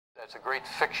That's a great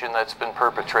fiction that's been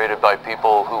perpetrated by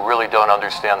people who really don't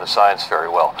understand the science very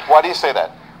well. Why do you say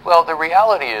that? Well, the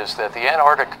reality is that the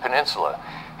Antarctic Peninsula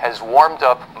has warmed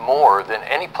up more than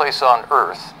any place on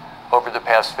Earth over the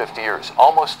past 50 years,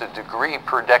 almost a degree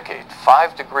per decade,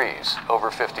 5 degrees over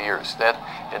 50 years.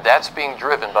 That's being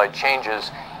driven by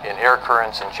changes in air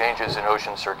currents and changes in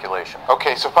ocean circulation.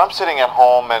 Okay, so if I'm sitting at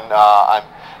home and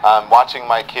I'm watching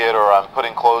my kid, or I'm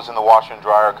putting clothes in the washer and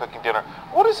dryer, or cooking dinner,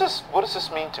 what does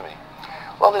this mean to me?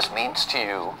 Well, this means to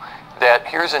you that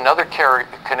here's another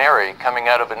canary coming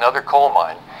out of another coal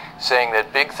mine saying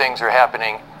that big things are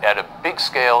happening at a big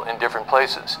scale in different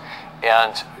places.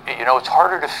 And you know, it's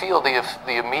harder to feel the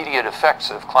immediate effects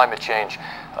of climate change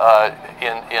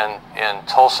in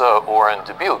Tulsa or in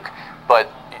Dubuque,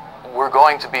 but we're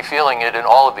going to be feeling it in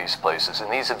all of these places.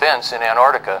 And these events in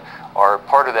Antarctica are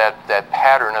part of that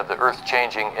pattern of the Earth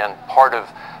changing, and part of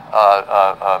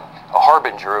a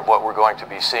harbinger of what we're going to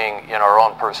be seeing in our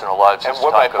own personal lives. And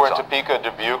what might, we're in Topeka,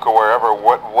 Dubuque, or wherever,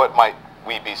 what might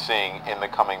we be seeing in the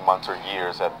coming months or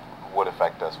years that would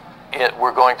affect us?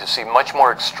 We're going to see much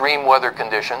more extreme weather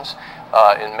conditions.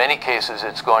 In many cases,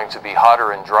 it's going to be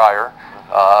hotter and drier.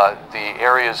 The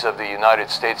areas of the United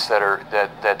States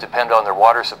that depend on their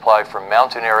water supply from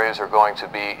mountain areas are going to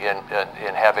be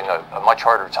in having a much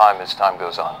harder time as time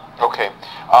goes on. Okay, and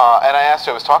I asked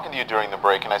you, I was talking to you during the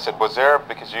break, and I said, was there,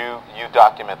 because you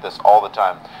document this all the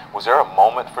time, was there a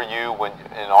moment for you when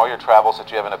in all your travels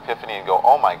that you have an epiphany and go,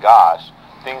 oh my gosh,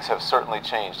 things have certainly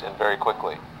changed, and very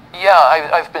quickly? Yeah,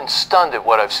 I've been stunned at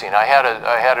what I've seen. I had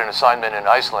an assignment in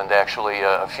Iceland actually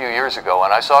a few years ago,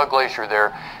 and I saw a glacier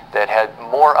there that had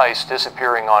more ice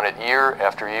disappearing on it year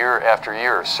after year after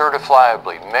year,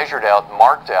 certifiably measured out,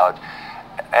 marked out,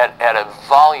 at a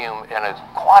volume and a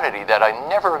quantity that I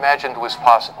never imagined was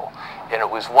possible. And it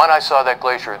was when I saw that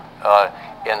glacier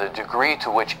and the degree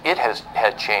to which it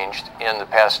had changed in the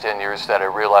past 10 years that I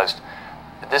realized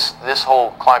this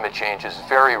whole climate change is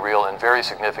very real and very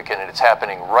significant, and it's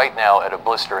happening right now at a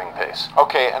blistering pace.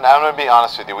 Okay, and I'm going to be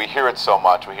honest with you. We hear it so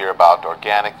much. We hear about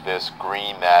organic this,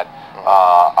 green that,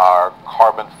 our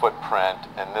carbon footprint,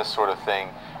 and this sort of thing.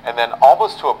 And then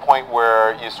almost to a point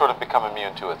where you sort of become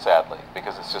immune to it, sadly,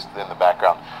 because it's just in the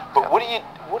background. But what do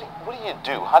you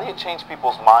do? How do you change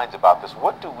people's minds about this?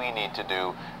 What do we need to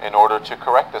do in order to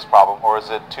correct this problem, or is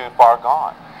it too far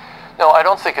gone? No, I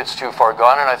don't think it's too far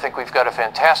gone, and I think we've got a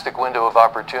fantastic window of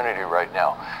opportunity right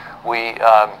now. We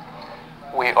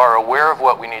are aware of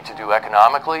what we need to do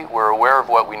economically. We're aware of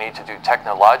what we need to do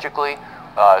technologically.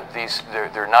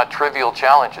 They're not trivial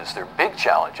challenges. They're big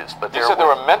challenges. But you said there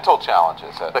were mental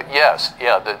challenges. But yes,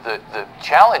 yeah. The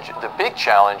challenge, the big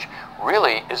challenge,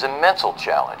 really is a mental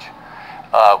challenge.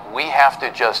 We have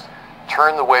to just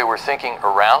turn the way we're thinking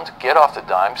around, get off the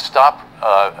dime, stop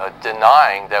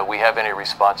denying that we have any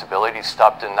responsibility,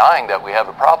 stop denying that we have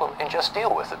a problem, and just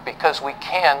deal with it, because we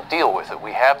can deal with it.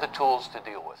 We have the tools to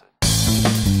deal with it.